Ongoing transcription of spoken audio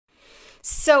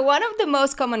So one of the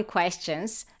most common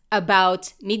questions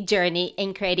about Midjourney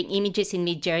and creating images in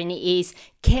Midjourney is,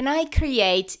 can I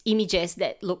create images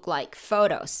that look like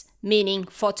photos, meaning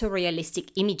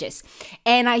photorealistic images?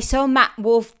 And I saw Matt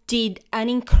Wolf did an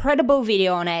incredible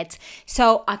video on it.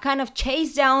 So I kind of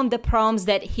chased down the prompts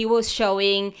that he was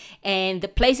showing and the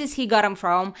places he got them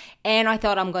from. And I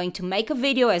thought I'm going to make a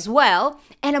video as well,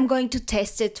 and I'm going to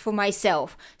test it for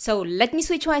myself. So let me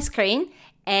switch my screen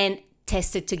and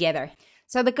test it together.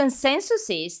 So the consensus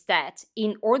is that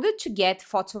in order to get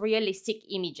photorealistic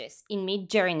images in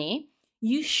Midjourney,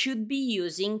 you should be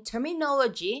using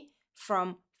terminology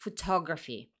from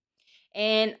photography.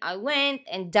 And I went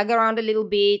and dug around a little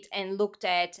bit and looked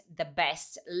at the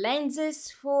best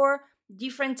lenses for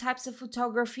different types of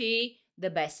photography, the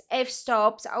best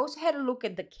f-stops. I also had a look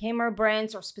at the camera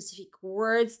brands or specific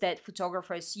words that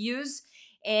photographers use.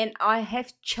 And I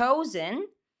have chosen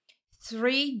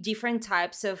 3 different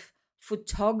types of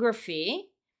photography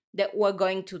that we're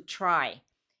going to try.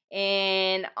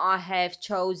 And I have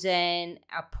chosen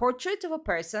a portrait of a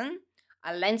person,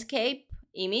 a landscape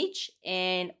image,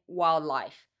 and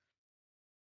wildlife.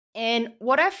 And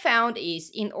what I found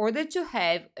is, in order to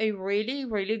have a really,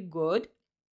 really good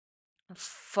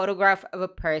photograph of a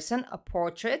person, a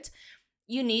portrait,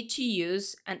 you need to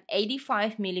use an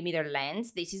 85mm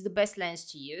lens. This is the best lens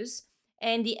to use.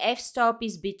 And the f-stop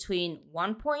is between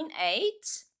 1.8,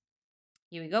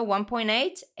 here we go,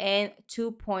 1.8 and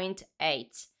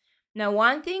 2.8. Now,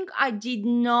 one thing I did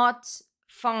not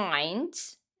find,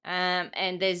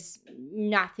 and there's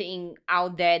nothing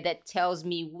out there that tells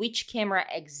me which camera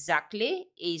exactly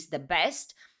is the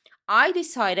best, I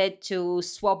decided to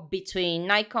swap between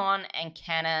Nikon and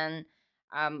Canon.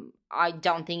 I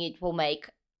don't think it will make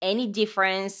any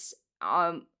difference.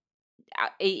 It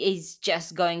is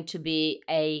just going to be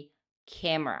a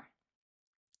camera.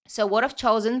 So what I've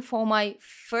chosen for my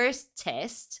first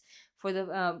test for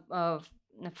the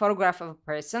photograph of a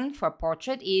person, for a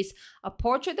portrait, is a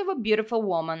portrait of a beautiful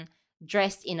woman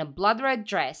dressed in a blood red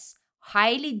dress,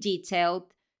 highly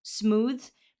detailed, smooth.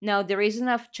 Now, the reason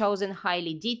I've chosen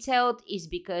highly detailed is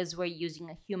because we're using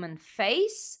a human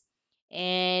face,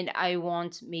 and I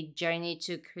want Midjourney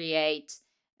to create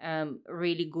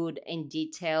really good and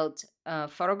detailed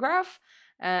photograph.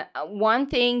 One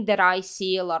thing that I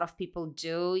see a lot of people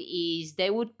do is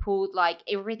they would put like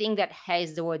everything that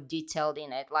has the word detailed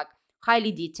in it, like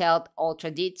highly detailed, ultra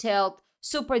detailed,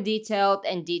 super detailed,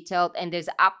 and there's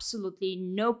absolutely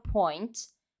no point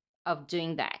of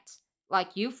doing that.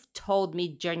 Like, you've told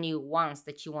me Midjourney once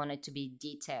that you want it to be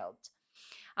detailed.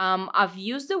 I've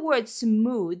used the word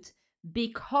smooth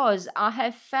because I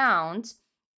have found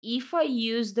if I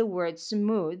use the word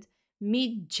smooth,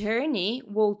 Midjourney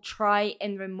will try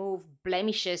and remove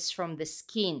blemishes from the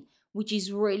skin, which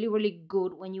is really, really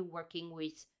good when you're working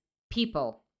with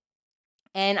people.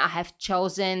 And I have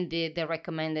chosen the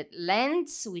recommended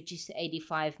lens, which is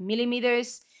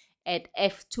 85mm at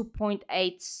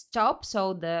f2.8 stop,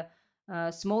 so the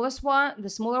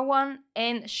smaller one,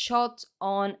 and shot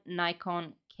on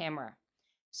Nikon camera.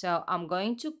 So I'm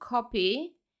going to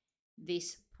copy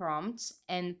these prompts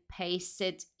and paste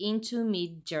it into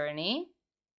Midjourney.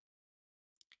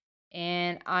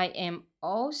 And I am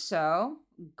also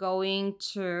going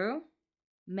to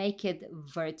make it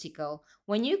vertical.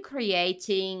 When you're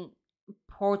creating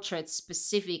portraits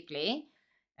specifically,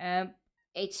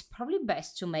 it's probably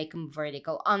best to make them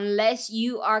vertical, unless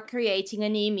you are creating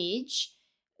an image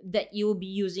that you'll be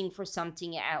using for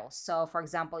something else. So, for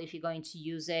example, if you're going to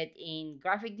use it in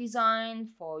graphic design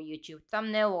for YouTube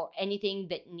thumbnail or anything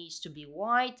that needs to be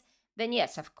wide, then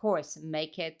yes, of course,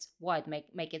 make it wide,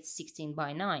 make it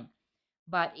 16:9.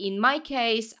 But in my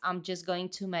case, I'm just going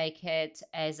to make it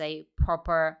as a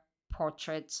proper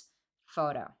portrait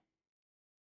photo.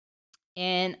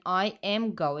 And I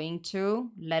am going to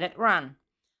let it run.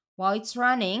 While it's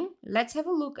running, let's have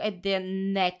a look at the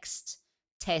next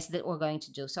test that we're going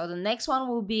to do. So the next one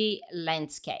will be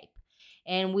landscape.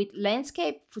 And with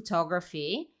landscape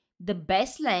photography, the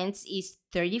best lens is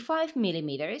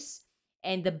 35mm,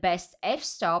 and the best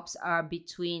f-stops are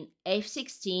between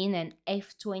f16 and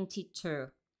f22.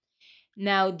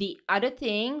 Now, the other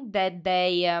thing that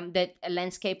that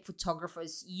landscape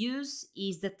photographers use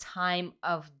is the time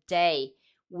of day,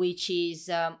 which is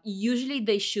usually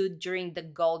they shoot during the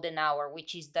golden hour,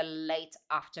 which is the late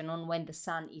afternoon when the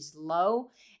sun is low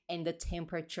and the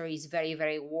temperature is very,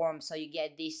 very warm. So you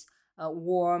get this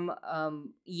warm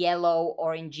yellow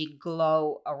orangey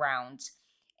glow around.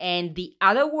 And the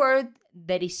other word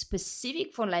that is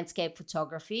specific for landscape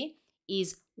photography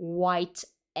is white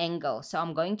angle. So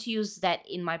I'm going to use that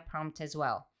in my prompt as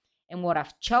well. And what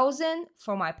I've chosen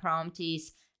for my prompt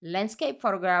is landscape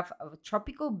photograph of a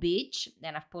tropical beach.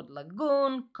 Then I've put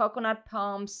lagoon, coconut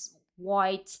palms,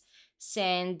 white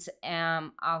sand.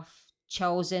 I've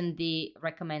chosen the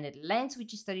recommended lens,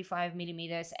 which is 35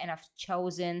 millimeters, and I've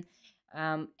chosen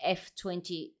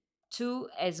f22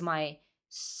 as my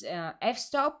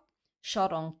f-stop,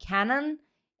 shot on Canon.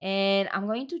 And I'm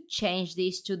going to change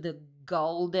this to the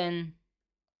golden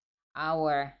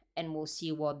hour, and we'll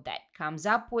see what that comes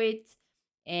up with,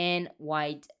 and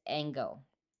wide angle.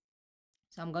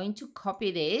 So I'm going to copy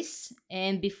this,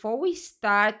 and before we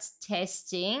start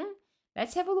testing,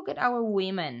 let's have a look at our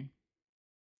women.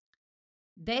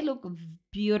 They look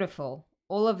beautiful,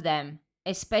 all of them,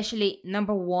 especially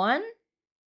number 1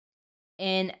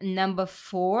 and number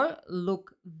 4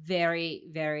 look very,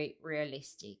 very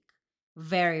realistic.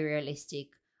 Very realistic.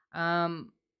 Number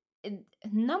 2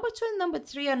 and number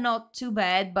 3 are not too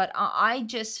bad, but I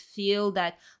just feel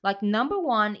that like number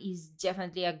 1 is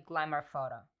definitely a glamour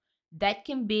photo that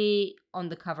can be on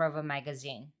the cover of a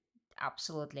magazine.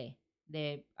 Absolutely,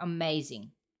 they're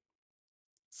amazing.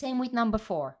 Same with number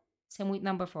 4. Same with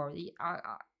number 4.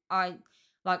 I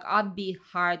like, I'd be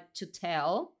hard to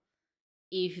tell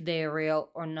if they're real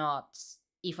or not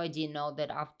if I didn't know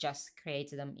that I've just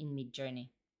created them in Midjourney.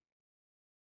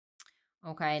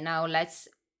 Okay, now let's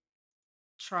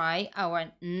try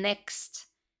our next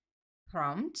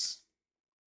prompt,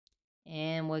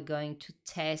 and we're going to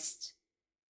test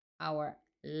our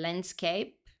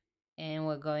landscape, and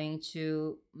we're going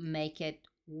to make it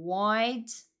wide,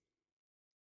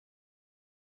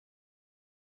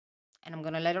 and I'm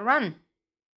going to let it run.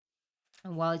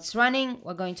 And while it's running,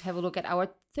 we're going to have a look at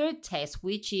our third test,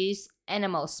 which is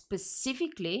animals,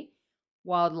 specifically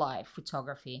wildlife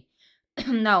photography.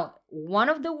 Now, one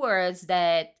of the words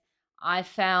that I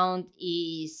found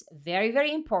is very,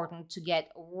 very important to get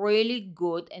really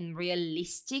good and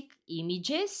realistic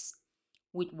images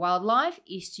with wildlife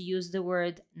is to use the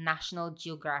word National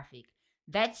Geographic.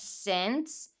 That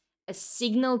sends a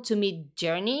signal to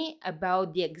Midjourney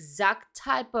about the exact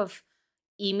type of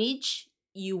image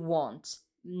you want.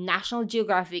 National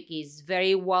Geographic is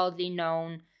very widely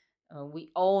known. We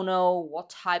all know what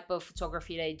type of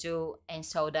photography they do, and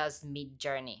so does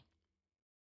Midjourney.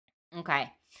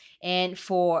 Okay, and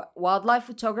for wildlife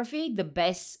photography, the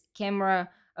best camera,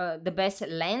 the best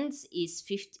lens is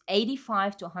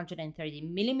 85 to 130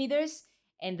 millimeters,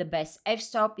 and the best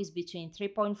f-stop is between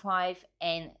 3.5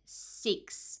 and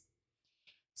 6.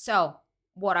 So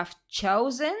what I've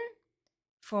chosen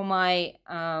for my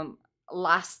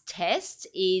last test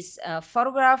is a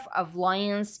photograph of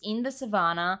lions in the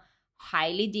savannah,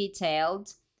 highly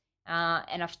detailed,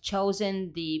 and I've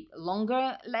chosen the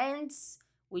longer lens,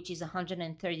 which is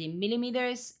 130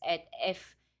 millimeters at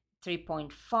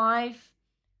f3.5.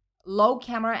 Low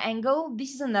camera angle.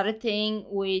 This is another thing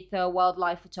with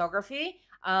wildlife photography.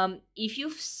 If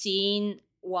you've seen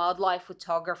wildlife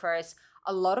photographers,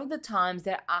 a lot of the times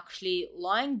they're actually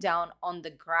lying down on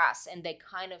the grass and they're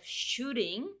kind of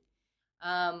shooting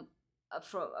from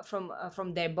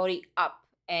their body up,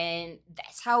 and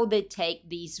that's how they take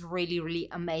these really, really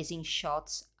amazing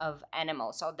shots of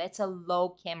animals. So that's a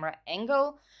low camera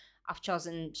angle. I've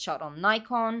chosen shot on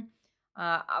Nikon.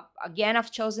 Again,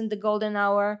 I've chosen the golden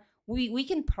hour. We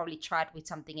can probably try it with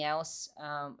something else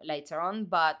later on,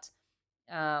 but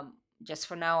just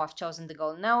for now, I've chosen the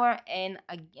golden hour, and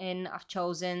again, I've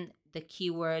chosen the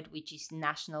keyword, which is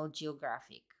National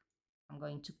Geographic. I'm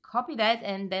going to copy that,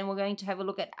 and then we're going to have a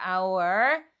look at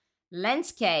our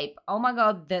landscape. Oh my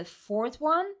God, the fourth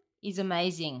one is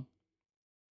amazing.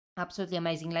 Absolutely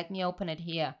amazing. Let me open it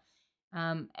here.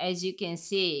 As you can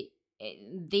see,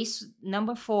 this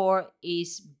number 4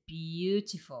 is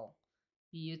beautiful.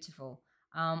 Beautiful.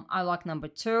 I like number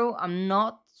 2. I'm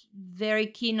not very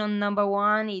keen on number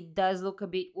 1. It does look a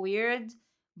bit weird,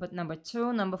 but number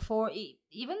 2, number 4,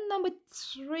 even number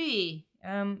 3.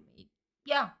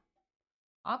 Yeah,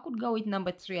 I could go with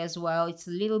number 3 as well. It's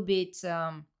a little bit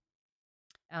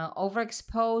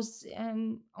overexposed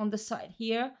on the side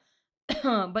here.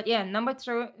 But yeah, number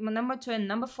 2 and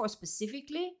number 4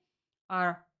 specifically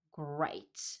are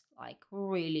great. Like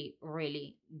really,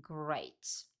 really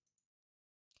great.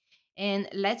 And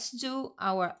let's do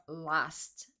our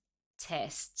last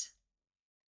test,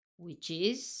 which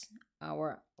is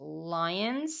our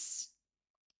lions.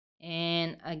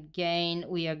 And again,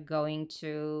 we are going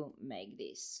to make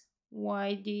this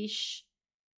whitish,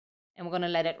 and we're going to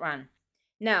let it run.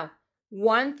 Now,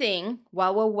 one thing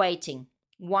while we're waiting,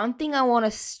 one thing I want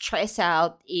to stress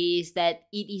out is that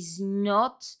it is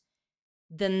not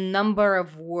the number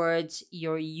of words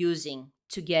you're using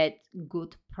to get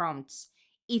good prompts.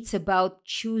 it's about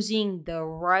choosing the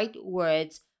right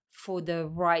words for the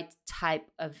right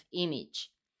type of image.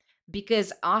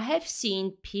 Because I have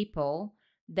seen people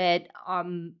that are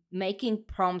making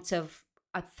prompts of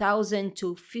 1,000 to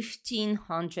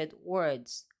 1,500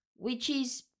 words, which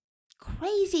is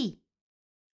crazy.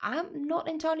 I'm not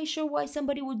entirely sure why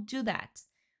somebody would do that.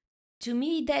 To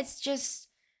me, that's just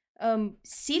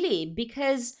silly,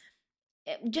 because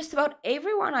just about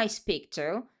everyone I speak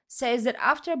to says that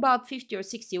after about 50 or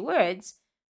 60 words,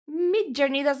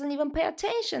 Midjourney doesn't even pay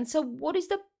attention. So, what is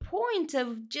the point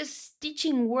of just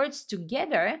stitching words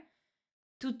together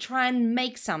to try and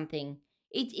make something?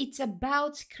 It's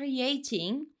about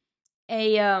creating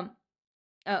a,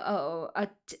 a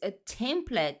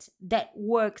template that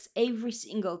works every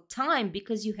single time,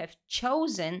 because you have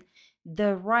chosen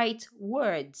the right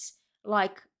words.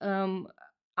 Like,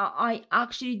 I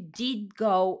actually did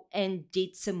go and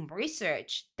did some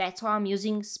research. That's why I'm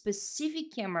using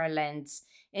specific camera lens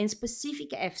and specific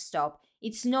f-stop.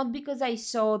 It's not because I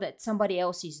saw that somebody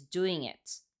else is doing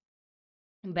it,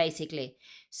 basically.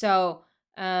 So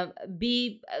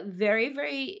be very,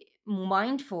 very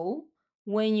mindful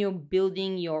when you're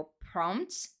building your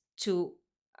prompts to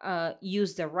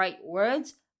use the right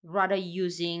words rather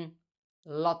using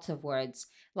lots of words.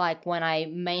 Like when I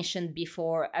mentioned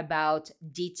before about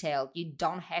detailed, you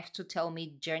don't have to tell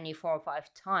me Midjourney 4 or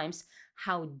 5 times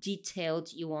how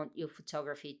detailed you want your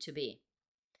photography to be.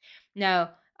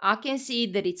 Now, I can see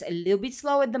that it's a little bit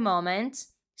slow at the moment,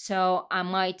 so I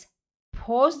might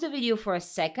pause the video for a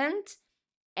second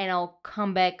and I'll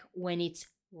come back when it's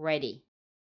ready.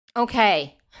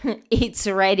 Okay, it's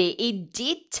ready. It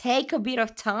did take a bit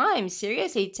of time.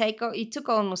 Seriously, it took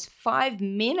almost 5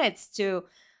 minutes to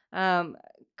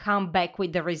come back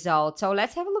with the result. So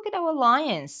let's have a look at our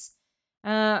alliance.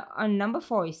 Our number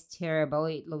 4 is terrible.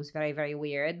 It looks very, very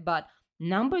weird. But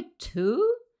number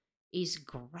 2 is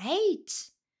great.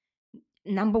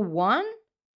 Number 1,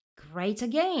 great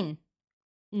again.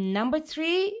 Number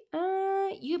 3,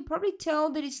 you probably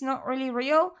tell that it's not really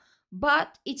real,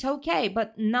 but it's okay.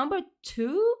 But number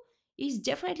 2 is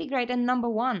definitely great. And number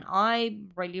 1, I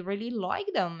really, really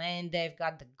like them. And they've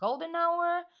got the golden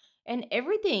hour and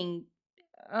everything.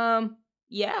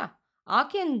 Yeah, I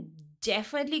can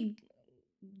definitely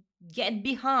get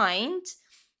behind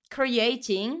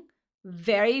creating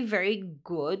very, very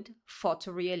good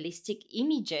photorealistic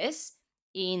images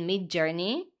in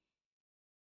Midjourney,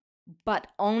 but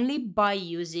only by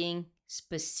using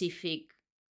specific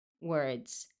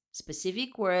words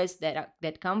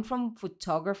that come from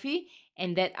photography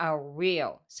and that are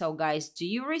real. So guys, do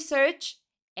your research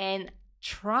and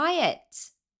try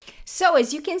it. So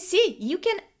as you can see, you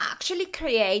can actually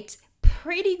create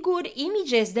pretty good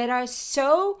images that are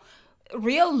so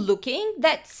real looking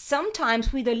that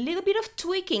sometimes with a little bit of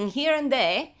tweaking here and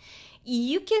there,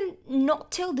 you can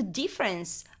not tell the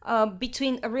difference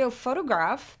between a real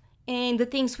photograph and the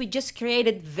things we just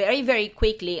created very, very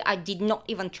quickly. I did not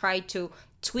even try to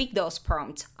tweak those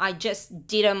prompts. I just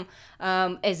did them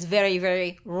as very,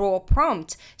 very raw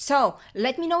prompt. So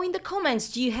let me know in the comments,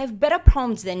 do you have better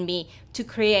prompts than me to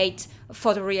create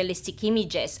photorealistic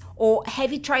images? Or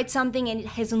have you tried something and it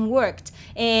hasn't worked?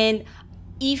 And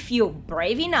if you're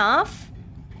brave enough,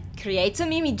 create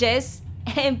some images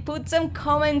and put some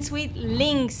comments with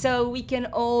links so we can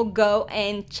all go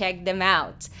and check them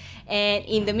out. And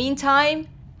in the meantime,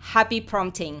 happy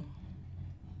prompting.